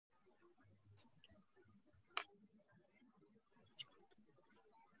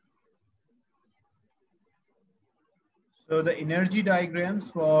So the energy diagrams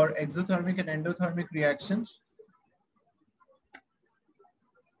for exothermic and endothermic reactions.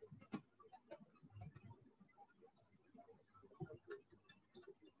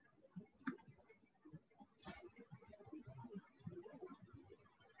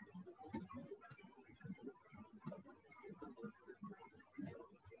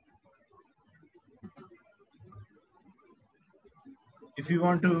 If you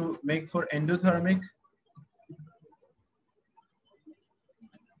want to make for endothermic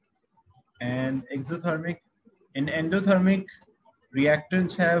and exothermic, in endothermic,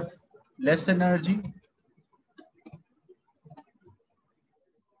 reactants have less energy.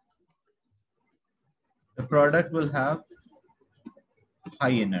 The product will have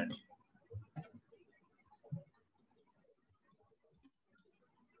high energy.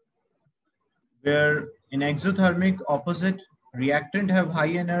 Where in exothermic, opposite, reactant have high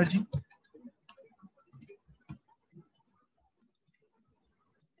energy.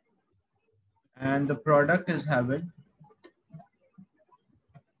 And the product is having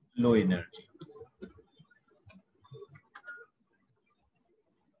low energy.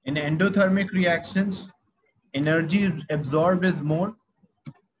 In endothermic reactions, energy absorbed is more.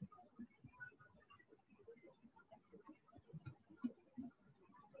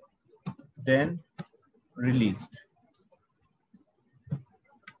 Then released.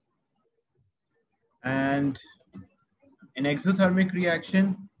 And in exothermic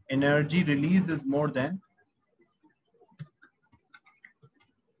reaction, energy release is more than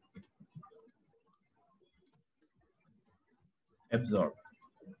absorbed.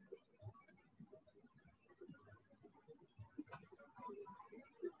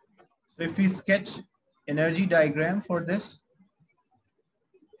 So if we sketch energy diagram for this,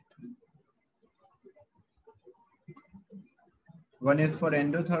 one is for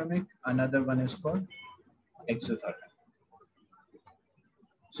endothermic, another one is for exothermic.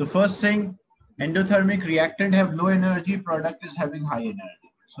 So first thing, endothermic reactant have low energy, product is having high energy.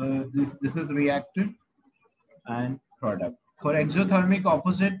 So this is reactant and product. For exothermic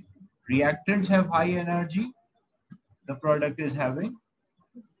opposite, reactants have high energy, the product is having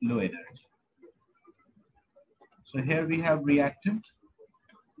low energy. So here we have reactant.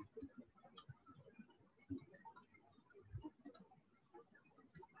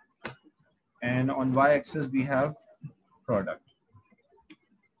 And on y-axis we have product.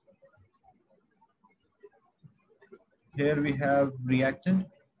 Here we have reactant.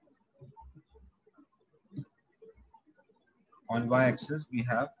 On y-axis we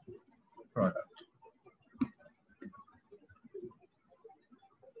have product.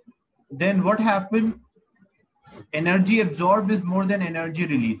 Then what happened? Energy absorbed is more than energy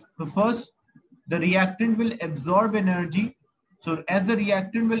released. So first, the reactant will absorb energy. So as the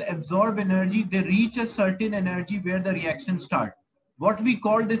reactant will absorb energy, they reach a certain energy where the reaction starts. What we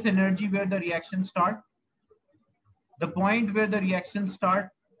call this energy where the reaction starts? The point where the reaction starts,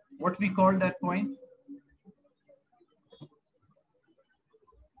 what we call that point?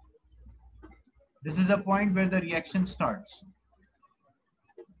 This is a point where the reaction starts.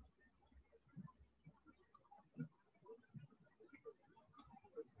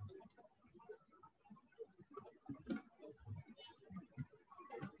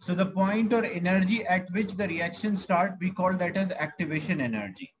 So the point or energy at which the reaction starts, we call that as activation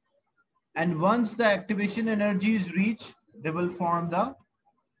energy. And once the activation energy is reached, they will form the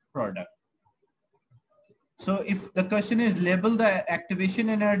product. So if the question is label the activation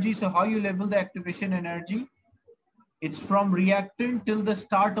energy, so how you label the activation energy? It's from reactant till the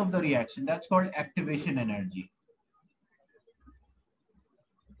start of the reaction. That's called activation energy.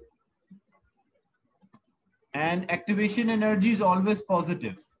 And activation energy is always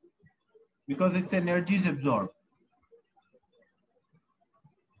positive because its energy is absorbed.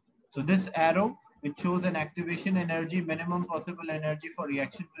 So this arrow, which shows an activation energy, minimum possible energy for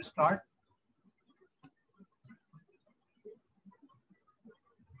reaction to start.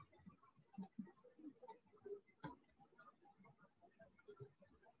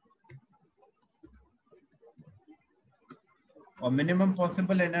 Or minimum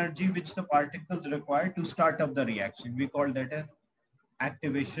possible energy which the particles require to start up the reaction. We call that as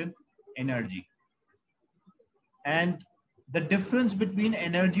activation energy. And the difference between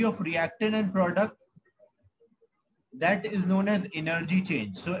energy of reactant and product, that is known as energy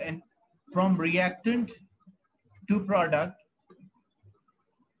change. So from reactant to product,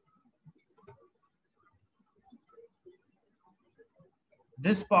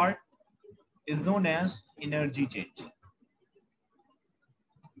 this part is known as energy change.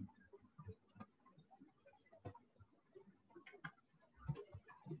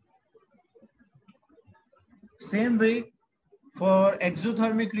 Same way, For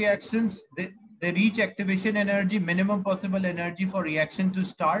exothermic reactions, they reach activation energy, minimum possible energy for reaction to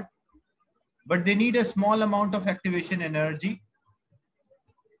start, but they need a small amount of activation energy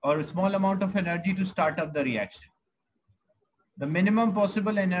or a small amount of energy to start up the reaction. The minimum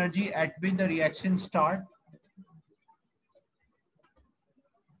possible energy at which the reaction starts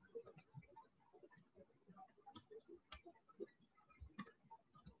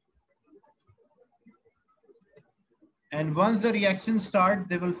and once the reaction starts,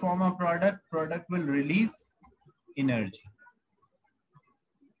 they will form a product. Product will release energy.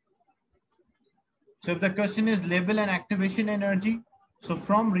 So if the question is label and activation energy, so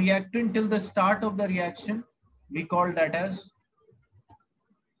from reactant till the start of the reaction, we call that as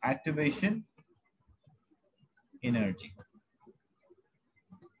activation energy.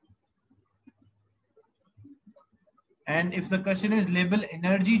 And if the question is label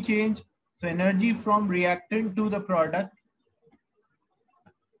energy change, so energy from reactant to the product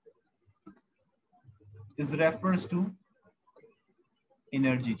is refers to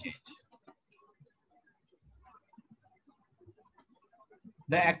energy change.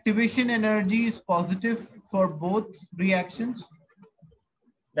 The activation energy is positive for both reactions.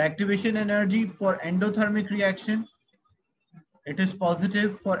 The activation energy for endothermic reaction, it is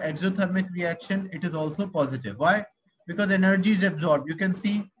positive. For exothermic reaction, it is also positive. Why? Because energy is absorbed. You can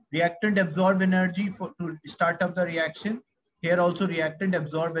see reactant absorb energy to start up the reaction. Here also reactant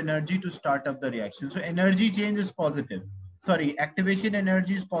absorb energy to start up the reaction. So energy change is positive. Sorry, activation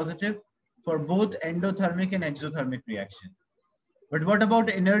energy is positive for both endothermic and exothermic reaction. But what about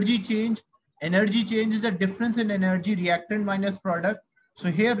energy change? Energy change is the difference in energy, reactant minus product.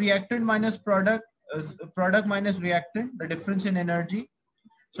 So here reactant minus product is product minus reactant, the difference in energy.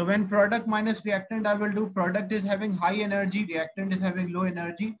 So when product minus reactant, I will do product is having high energy, reactant is having low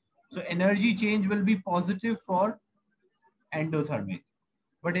energy. So energy change will be positive for endothermic.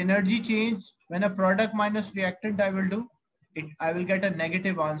 But energy change, when a product minus reactant I will do, I will get a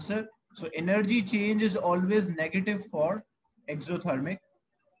negative answer. So energy change is always negative for exothermic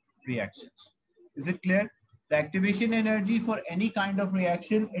reactions. Is it clear? The activation energy for any kind of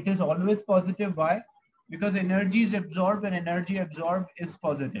reaction, it is always positive. Why? Because energy is absorbed and energy absorbed is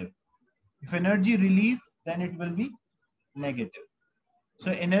positive. If energy release, then it will be negative.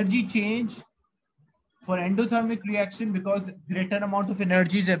 So energy change for endothermic reaction, because greater amount of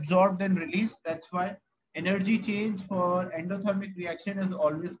energy is absorbed and released, that's why energy change for endothermic reaction is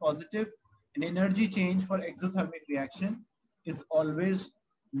always positive, and energy change for exothermic reaction is always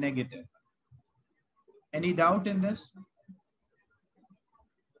negative. Any doubt in this?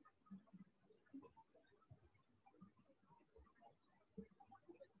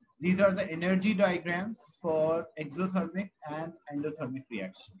 These are the energy diagrams for exothermic and endothermic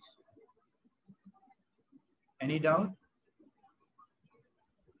reactions. Any doubt?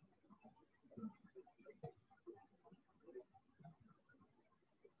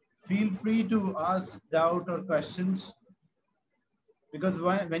 Feel free to ask doubt or questions, because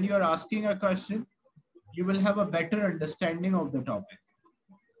when you are asking a question, you will have a better understanding of the topic.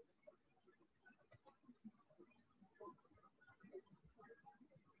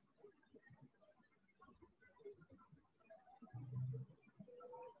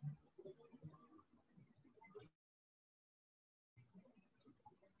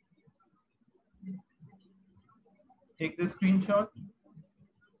 Take the screenshot.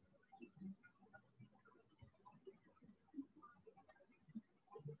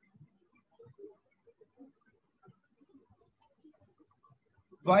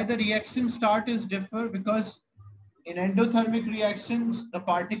 Why the reaction start is differ? Because in endothermic reactions, the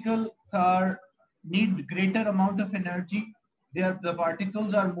particles need greater amount of energy. The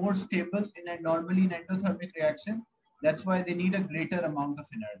particles are more stable normally in endothermic reaction. That's why they need a greater amount of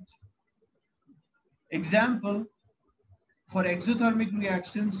energy. Example, for exothermic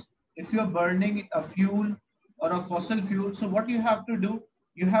reactions, if you're burning a fuel or a fossil fuel, so what you have to do,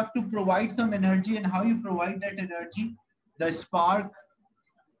 you have to provide some energy, and how you provide that energy, the spark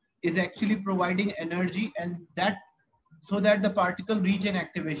is actually providing energy, and that so that the particle reach an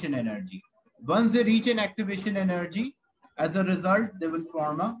activation energy. Once they reach an activation energy, as a result, they will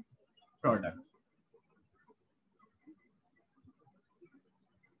form a product.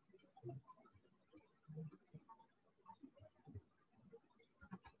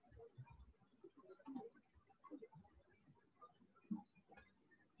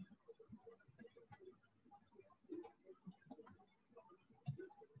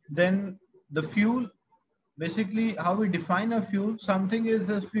 Then the fuel, basically how we define a fuel, something is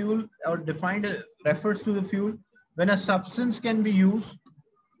a fuel or defined refers to the fuel when a substance can be used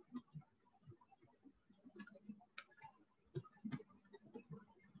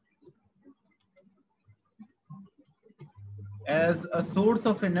as a source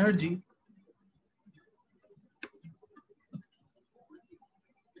of energy,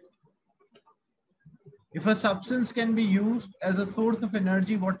 if a substance can be used as a source of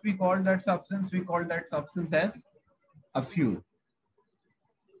energy, what we call that substance? We call that substance as a fuel.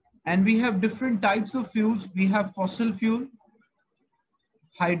 And we have different types of fuels. We have fossil fuel,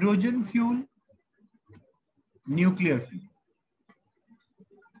 hydrogen fuel, nuclear fuel.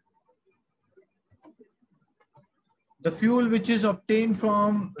 The fuel which is obtained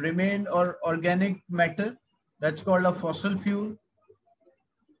from remain or organic matter, that's called a fossil fuel.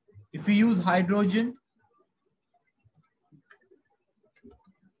 If we use hydrogen,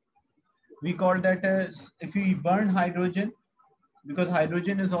 we call that as, if we burn hydrogen, because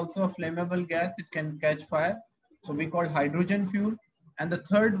hydrogen is also a flammable gas, it can catch fire. So we call hydrogen fuel. And the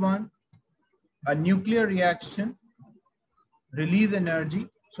third one, a nuclear reaction, release energy.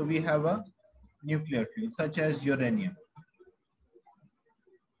 So we have a nuclear fuel, such as uranium.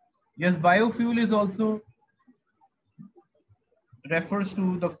 Yes, biofuel is also refers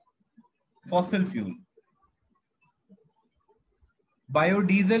to the fossil fuel.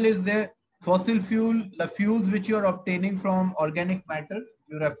 Biodiesel is the fossil fuel, the fuels which you are obtaining from organic matter,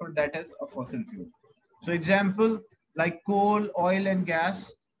 you refer that as a fossil fuel. So example, like coal, oil and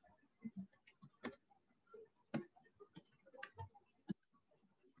gas.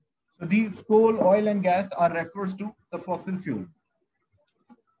 So these coal, oil and gas are refers to the fossil fuel.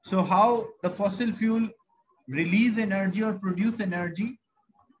 So how the fossil fuel release energy or produce energy?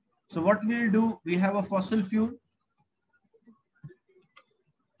 So what we'll do, we have a fossil fuel.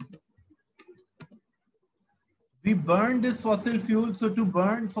 We burn this fossil fuel. So to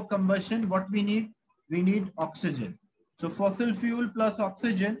burn for combustion, what we need? We need oxygen. So fossil fuel plus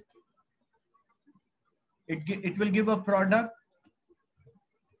oxygen, it will give a product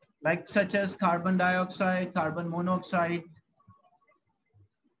like such as carbon dioxide, carbon monoxide,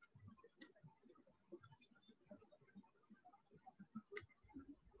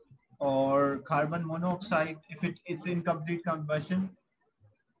 or carbon monoxide if it is in complete combustion.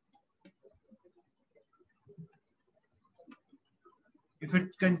 If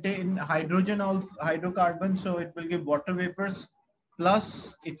it contain hydrogen, also hydrocarbon, so it will give water vapors,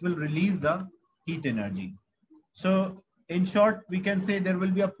 plus it will release the heat energy. So in short, we can say there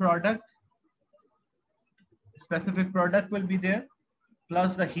will be a product, specific product will be there,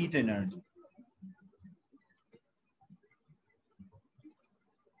 plus the heat energy.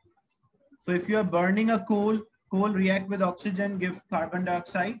 So if you are burning a coal react with oxygen, give carbon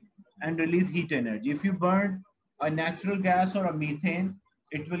dioxide and release heat energy. If you burn a natural gas or a methane,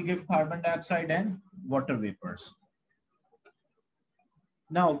 it will give carbon dioxide and water vapors.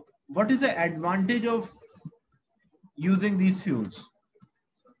 Now, what is the advantage of using these fuels?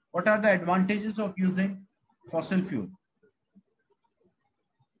 What are the advantages of using fossil fuel?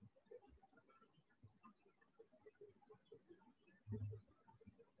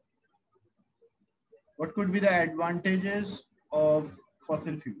 What could be the advantages of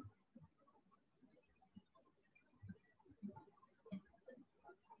fossil fuel?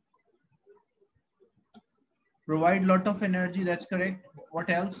 Provide lot of energy, that's correct. What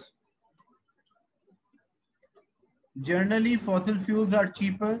else? Generally, fossil fuels are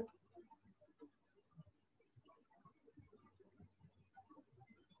cheaper.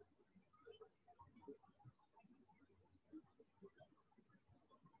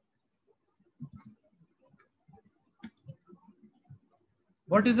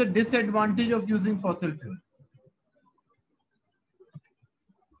 What is the disadvantage of using fossil fuel?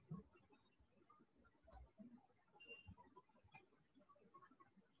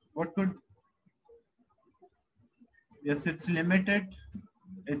 What could? Yes, it's limited.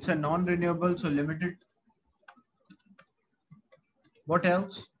 It's a non-renewable, so limited. What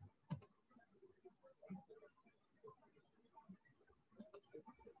else?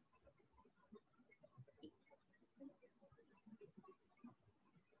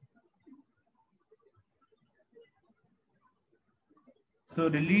 So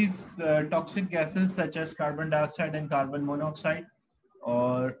release toxic gases such as carbon dioxide and carbon monoxide,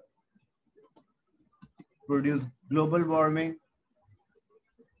 or produce global warming.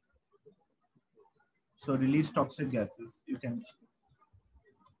 So release toxic gases, you can.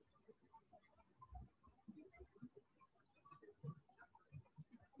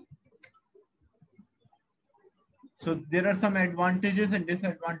 So there are some advantages and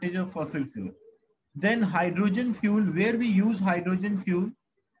disadvantages of fossil fuel. Then hydrogen fuel, where we use hydrogen fuel,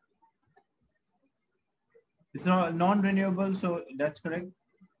 it's not non-renewable, so that's correct.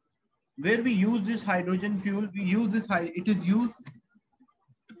 Where we use this hydrogen fuel, we use this,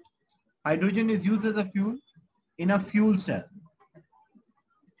 hydrogen is used as a fuel in a fuel cell.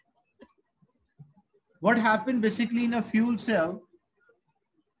 What happened basically in a fuel cell?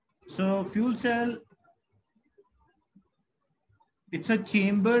 So fuel cell, it's a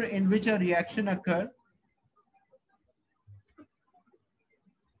chamber in which a reaction occurs.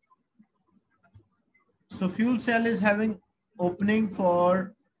 So fuel cell is having opening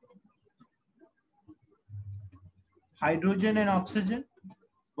for hydrogen and oxygen.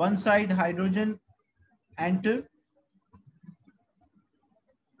 One side hydrogen enter,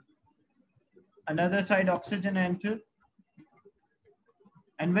 another side oxygen enter.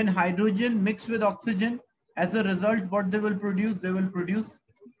 And when hydrogen mix with oxygen, as a result, what they will produce? They will produce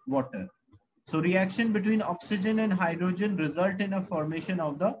water. So reaction between oxygen and hydrogen result in a formation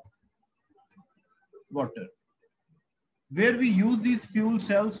of the water. Where we use these fuel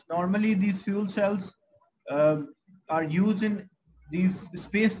cells, normally these fuel cells are used in these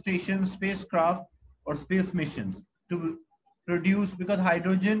space stations, spacecraft, or space missions to produce, because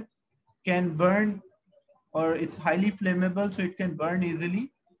hydrogen can burn, or it's highly flammable, so it can burn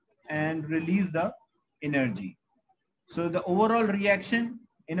easily and release the energy. So the overall reaction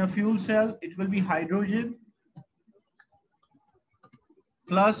in a fuel cell, it will be hydrogen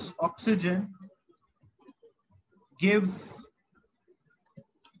plus oxygen gives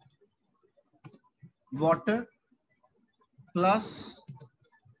water plus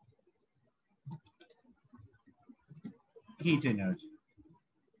heat energy.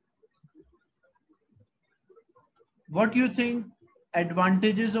 What do you think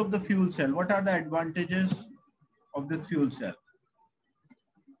advantages of the fuel cell? What are the advantages of this fuel cell?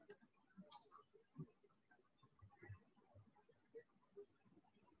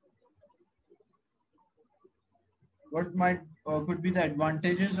 What might could be the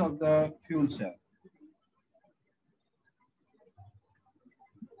advantages of the fuel cell?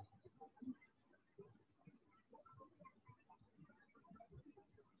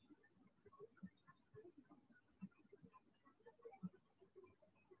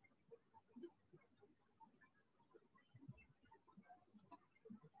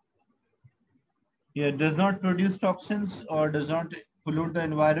 Yeah, does not produce toxins or does not pollute the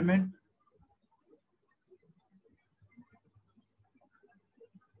environment.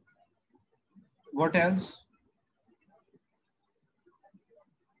 What else?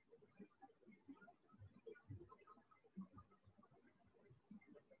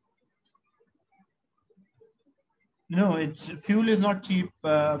 No, it's fuel is not cheap,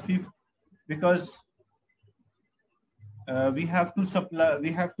 because we have to supply,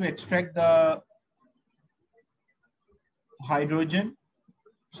 we have to extract the hydrogen.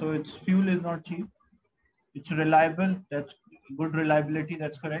 So its fuel is not cheap. It's reliable. That's good reliability.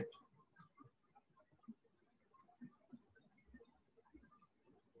 That's correct.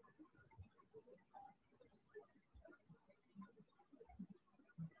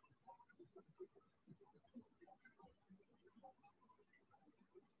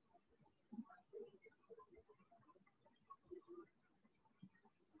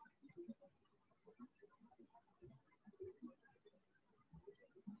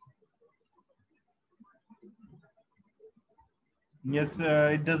 Yes,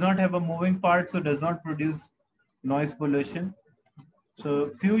 it does not have a moving part, so does not produce noise pollution. So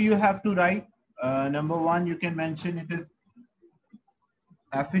few you have to write. Number one, you can mention it is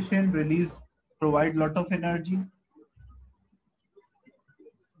efficient, release, provide lot of energy,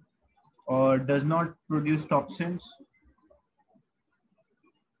 or does not produce toxins.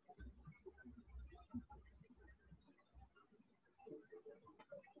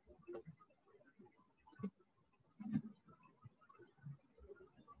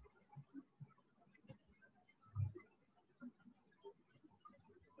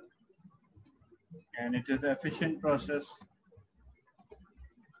 And it is efficient process.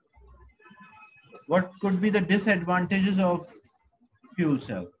 What could be the disadvantages of fuel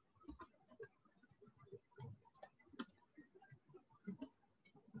cell?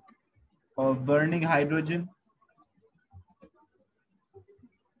 Of burning hydrogen?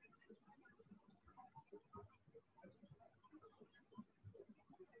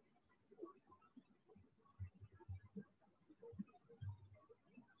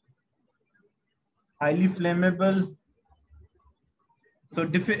 Highly flammable. So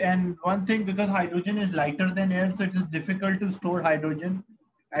and one thing, because hydrogen is lighter than air, so it is difficult to store hydrogen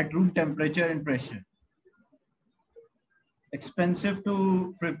at room temperature and pressure. Expensive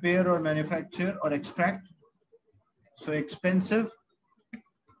to prepare or manufacture or extract. So expensive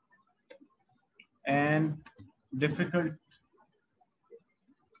and difficult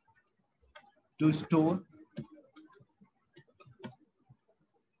to store.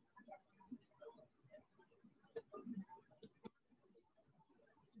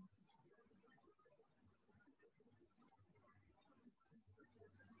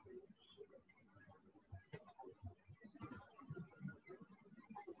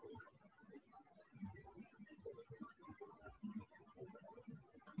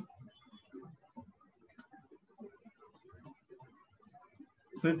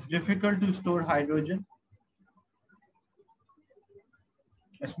 So it's difficult to store hydrogen.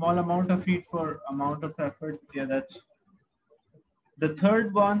 A small amount of heat for amount of effort. Yeah, that's the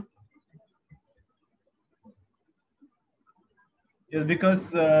third one. Is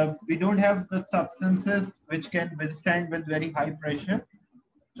because we don't have the substances which can withstand with very high pressure.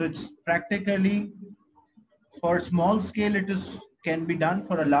 So it's practically for small scale it is can be done.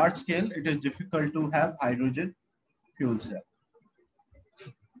 For a large scale it is difficult to have hydrogen fuel cell.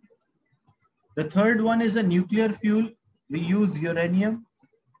 The third one is a nuclear fuel. We use uranium.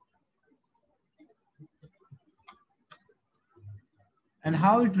 And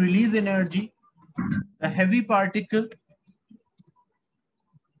how it releases energy, a heavy particle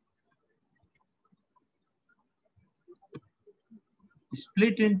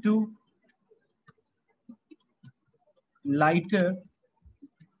split into lighter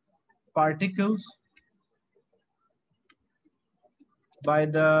particles by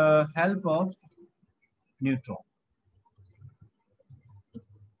the help of neutron.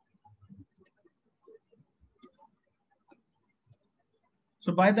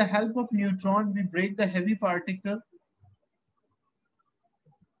 So by the help of neutron, we break the heavy particle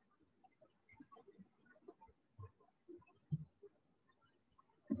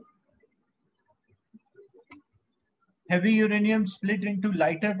heavy uranium split into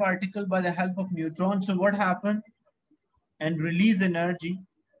lighter particle by the help of neutron. So what happened? And release energy.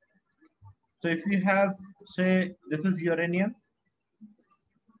 So if we have, say, this is uranium.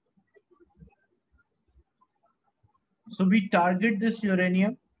 So we target this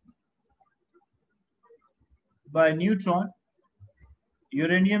uranium by neutron.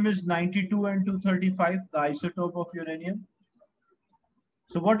 Uranium is 92 and 235, the isotope of uranium.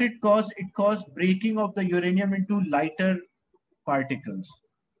 So what it caused? It caused breaking of the uranium into lighter particles.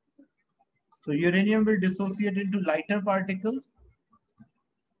 So uranium will dissociate into lighter particles.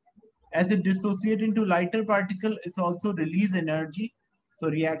 As it dissociates into lighter particle, it's also release energy. So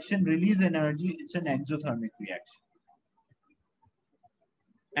reaction release energy, it's an exothermic reaction.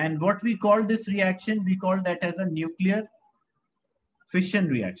 And what we call this reaction, we call that as a nuclear fission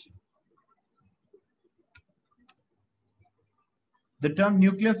reaction. The term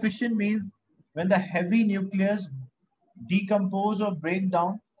nuclear fission means when the heavy nucleus decompose or break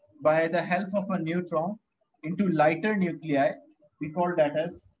down by the help of a neutron into lighter nuclei, we call that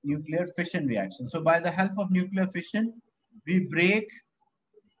as nuclear fission reaction. So by the help of nuclear fission, we break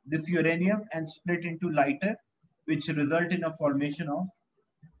this uranium and split into lighter, which result in a formation of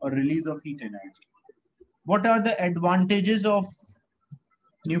or release of heat energy. What are the advantages of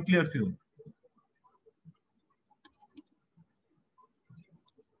nuclear fuel?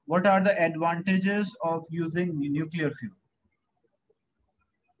 What are the advantages of using nuclear fuel?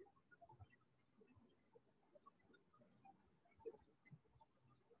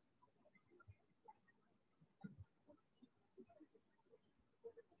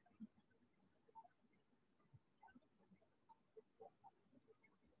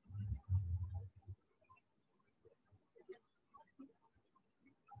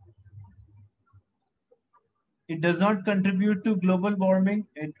 It does not contribute to global warming.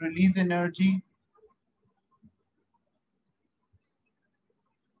 It releases energy.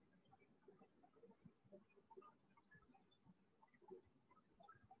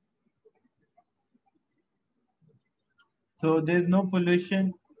 So there's no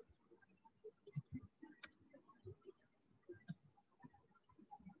pollution.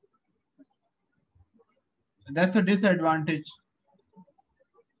 That's a disadvantage.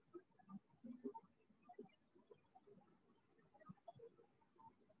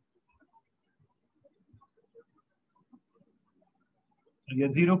 Yeah,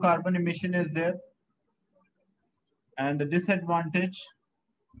 zero carbon emission is there. And the disadvantage,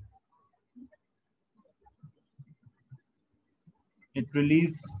 it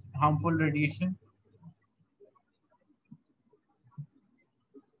releases harmful radiation.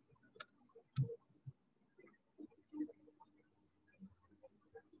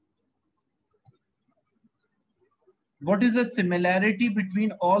 What is the similarity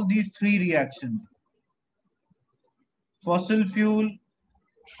between all these three reactions? Fossil fuel,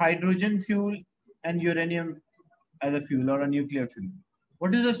 hydrogen fuel, and uranium as a fuel or a nuclear fuel.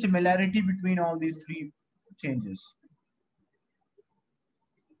 What is the similarity between all these three changes?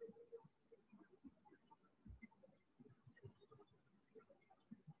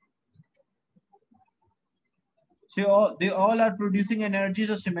 So they all are producing energy,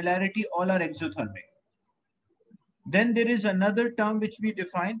 so similarity, all are exothermic. Then there is another term which we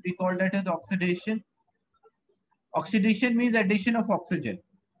define, we call that as oxidation. Oxidation means addition of oxygen.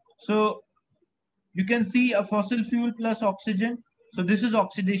 So you can see a fossil fuel plus oxygen So this is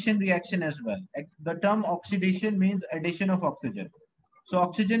oxidation reaction as well. The term oxidation means addition of oxygen. So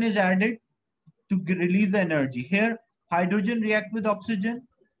oxygen is added to release the energy. Here, hydrogen react with oxygen.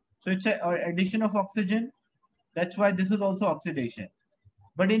 So it's an addition of oxygen. That's why this is also oxidation.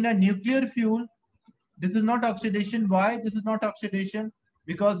 But in a nuclear fuel, this is not oxidation. Why this is not oxidation?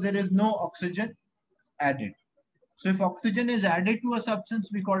 Because there is no oxygen added. So if oxygen is added to a substance,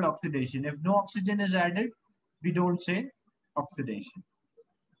 we call oxidation. If no oxygen is added, we don't say oxidation.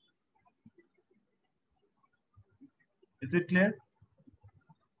 Is it clear?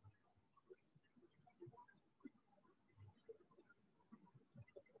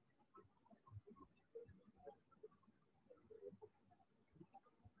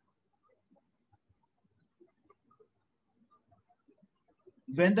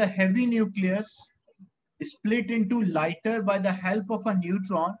 When the heavy nucleus is split into lighter by the help of a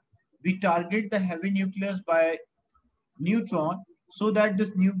neutron, we target the heavy nucleus by neutron so that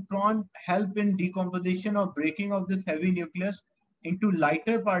this neutron help in decomposition or breaking of this heavy nucleus into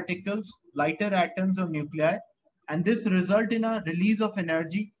lighter particles, lighter atoms or nuclei, and this result in a release of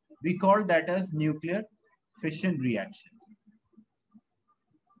energy. We call that as nuclear fission reaction.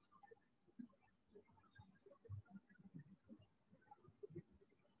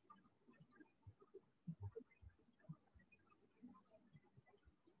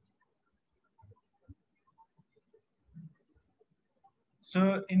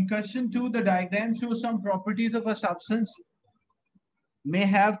 So in question 2, the diagram shows some properties of a substance may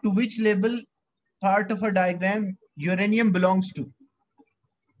have to which label part of a diagram uranium belongs to.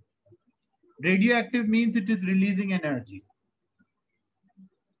 Radioactive means it is releasing energy.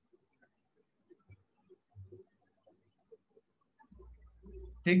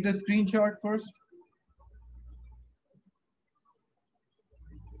 Take the screenshot first.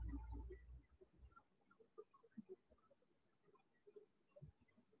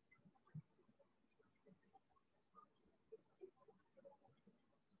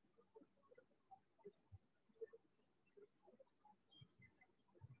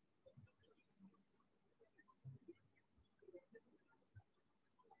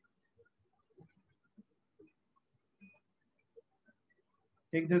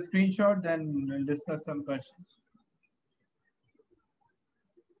 Take the screenshot, then we'll discuss some questions.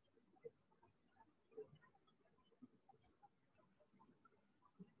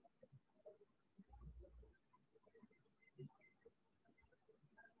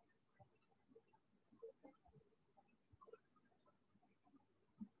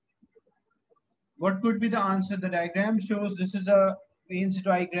 What could be the answer? The diagram shows this is a Venn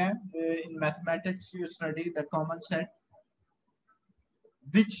diagram. In mathematics, you study the common set.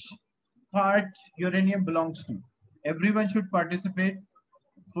 Which part uranium belongs to? Everyone should participate.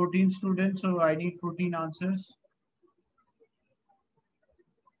 14 students, so I need 14 answers.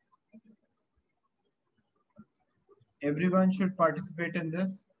 Everyone should participate in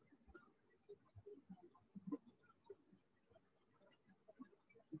this.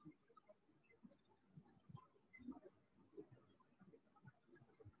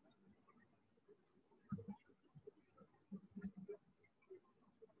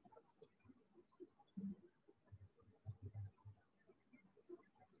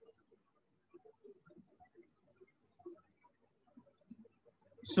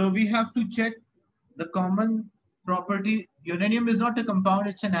 So we have to check the common property. Uranium is not a compound,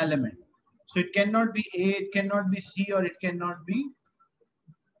 it's an element. So it cannot be A, it cannot be C, or it cannot be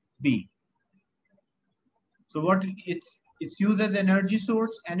B. So what it's used as energy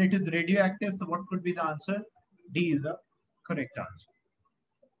source and it is radioactive. So what could be the answer? D is the correct answer.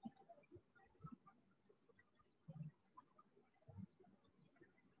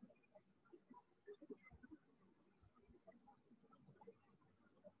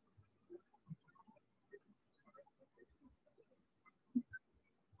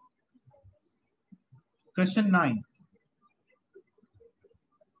 Question 9.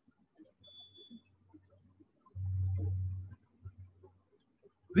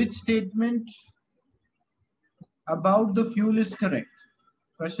 Which statement about the fuel is correct?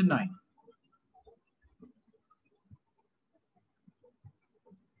 Question 9.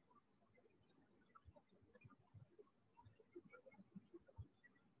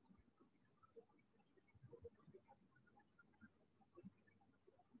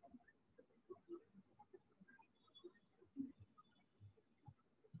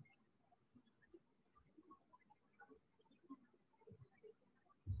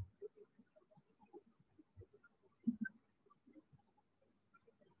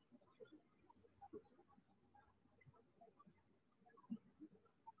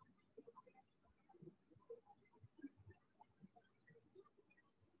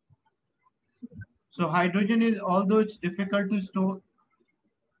 So hydrogen is, although it's difficult to store,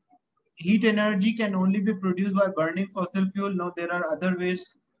 heat energy can only be produced by burning fossil fuel. No, there are other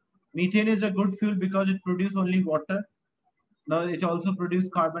ways. Methane is a good fuel because it produces only water. Now it also produces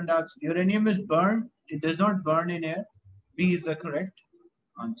carbon dioxide. Uranium is burned. It does not burn in air. B is the correct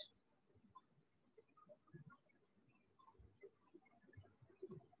answer.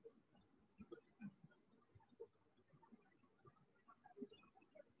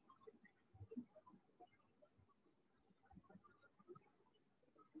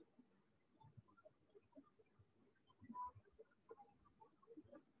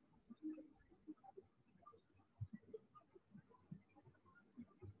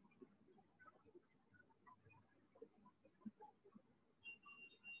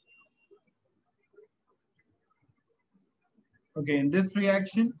 Okay, in this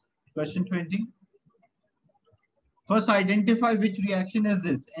reaction, question 20. First, identify which reaction is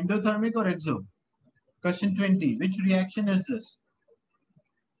this, endothermic or exo? Question 20, which reaction is this?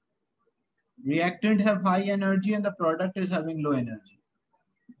 Reactant have high energy and the product is having low energy.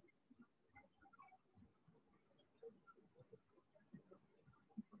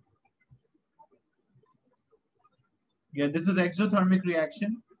 Yeah, this is exothermic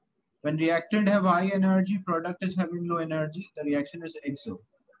reaction. When reactant have high energy, product is having low energy, the reaction is exo.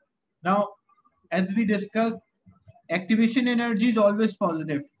 Now, as we discussed, activation energy is always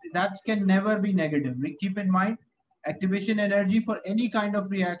positive. That can never be negative. We keep in mind, activation energy for any kind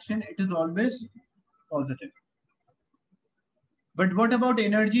of reaction, it is always positive. But what about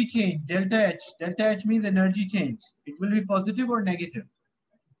energy change, delta H? Delta H means energy change. It will be positive or negative?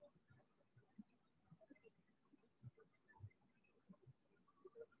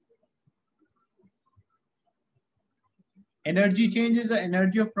 Energy change is the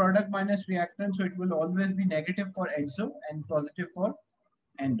energy of product minus reactant, so it will always be negative for exo and positive for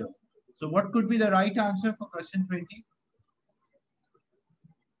endo. So what could be the right answer for question 20?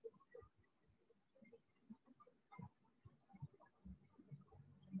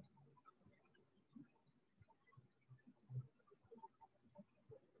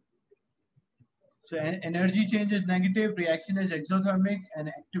 So energy change is negative, reaction is exothermic, and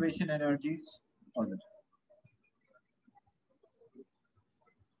activation energy is positive.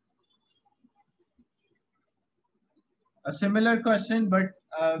 A similar question, but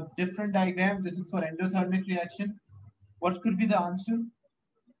a different diagram. This is for endothermic reaction. What could be the answer?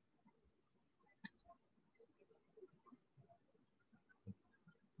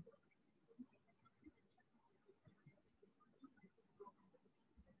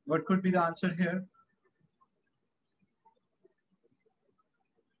 What could be the answer here?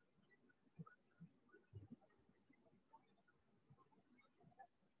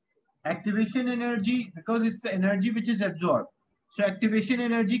 Activation energy, because it's the energy which is absorbed. So activation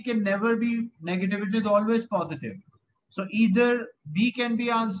energy can never be negative. It is always positive. So either B can be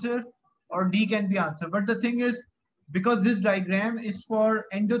answered or D can be answered. But the thing is, because this diagram is for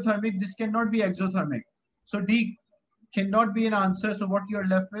endothermic, this cannot be exothermic. So D cannot be an answer. So what you're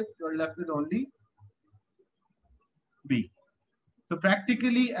left with? You're left with only B. So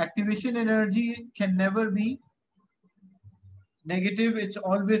practically activation energy can never be negative, it's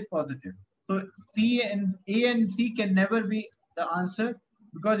always positive. So C and A and C can never be the answer,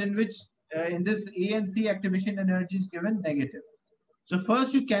 because in which in this A and C activation energy is given negative. So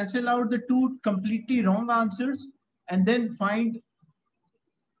first you cancel out the two completely wrong answers and then find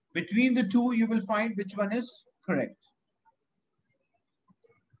between the two, you will find which one is correct.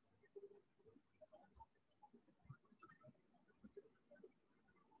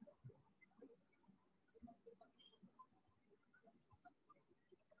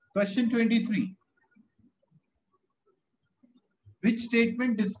 Question 23. Which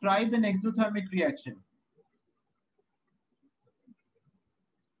statement describes an exothermic reaction?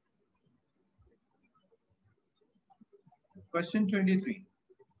 Question 23.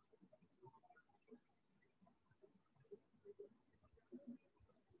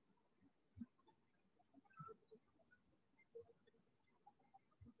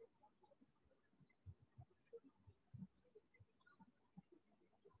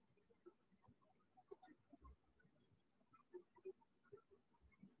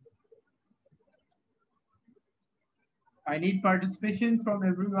 I need participation from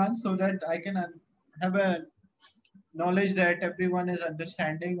everyone so that I can have a knowledge that everyone is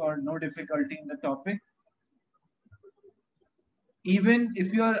understanding or no difficulty in the topic. Even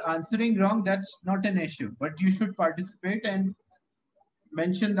if you are answering wrong, that's not an issue, but you should participate and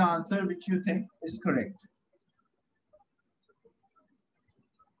mention the answer which you think is correct.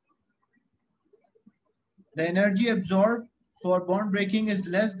 The energy absorbed for bond breaking is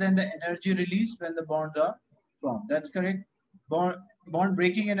less than the energy released when the bonds are formed. That's correct. Bond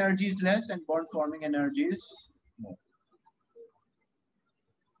breaking energy is less and bond forming energy is more.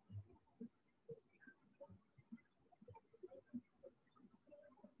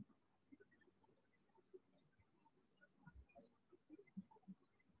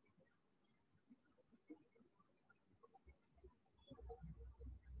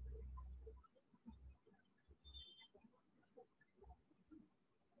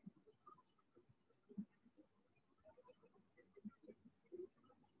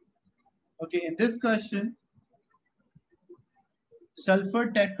 Okay, in this question, sulfur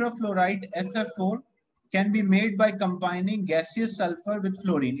tetrafluoride SF4 can be made by combining gaseous sulfur with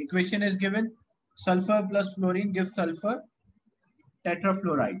fluorine. Equation is given. Sulfur plus fluorine gives sulfur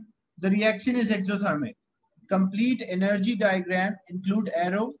tetrafluoride. The reaction is exothermic. Complete energy diagram include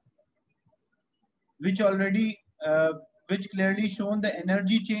arrow which already which clearly shown the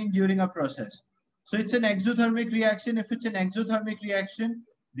energy change during a process. So it's an exothermic reaction. If it's an exothermic reaction,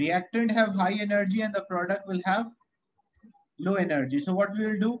 reactant have high energy and the product will have low energy. So what we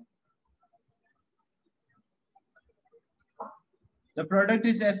will do? The product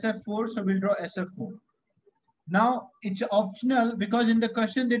is SF4, so we'll draw SF4. Now it's optional because in the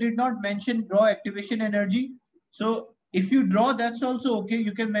question they did not mention draw activation energy. So if you draw, that's also okay.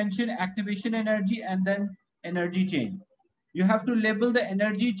 You can mention activation energy and then energy change. You have to label the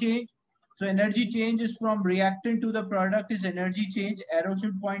energy change. So energy change is from reactant to the product is energy change. Arrow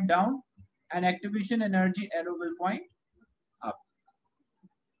should point down and activation energy arrow will point up.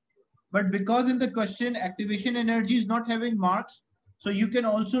 But because in the question activation energy is not having marks, so you can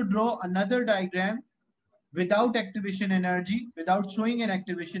also draw another diagram without activation energy, without showing an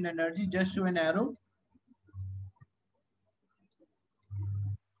activation energy, just show an arrow.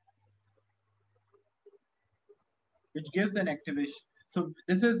 Which gives an activation. So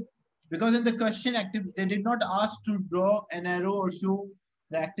this is because in the question they did not ask to draw an arrow or show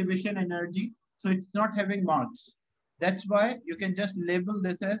the activation energy. So it's not having marks. That's why you can just label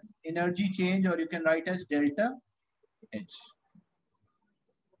this as energy change or you can write as delta H.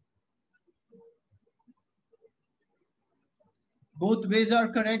 Both ways are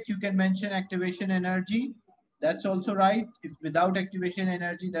correct. You can mention activation energy. That's also right. If without activation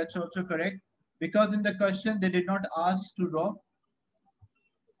energy, that's also correct. Because in the question, they did not ask to draw.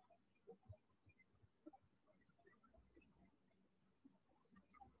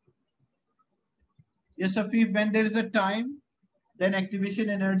 Yes, Afif, when there is a time, then activation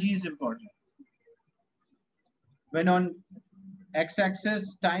energy is important. When on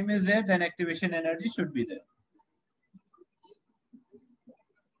x-axis time is there, then activation energy should be there.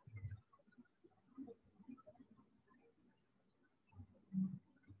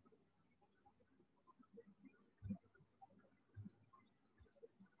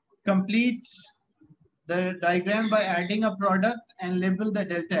 Complete the diagram by adding a product and label the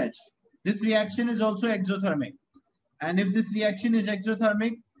delta H. This reaction is also exothermic. And if this reaction is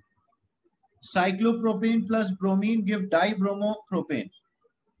exothermic, cyclopropane plus bromine give dibromopropane.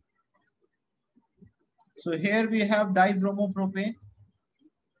 So here we have dibromopropane.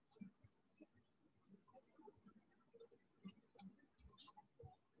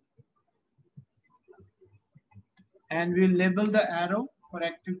 And we'll label the arrow for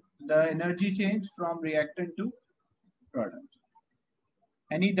the energy change from reactant to product.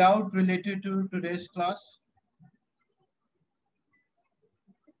 Any doubt related to today's class?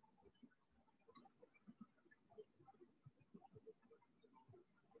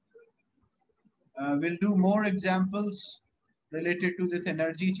 We'll do more examples related to this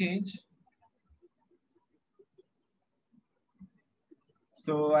energy change.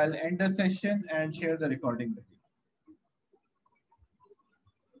 So I'll end the session and share the recording with you.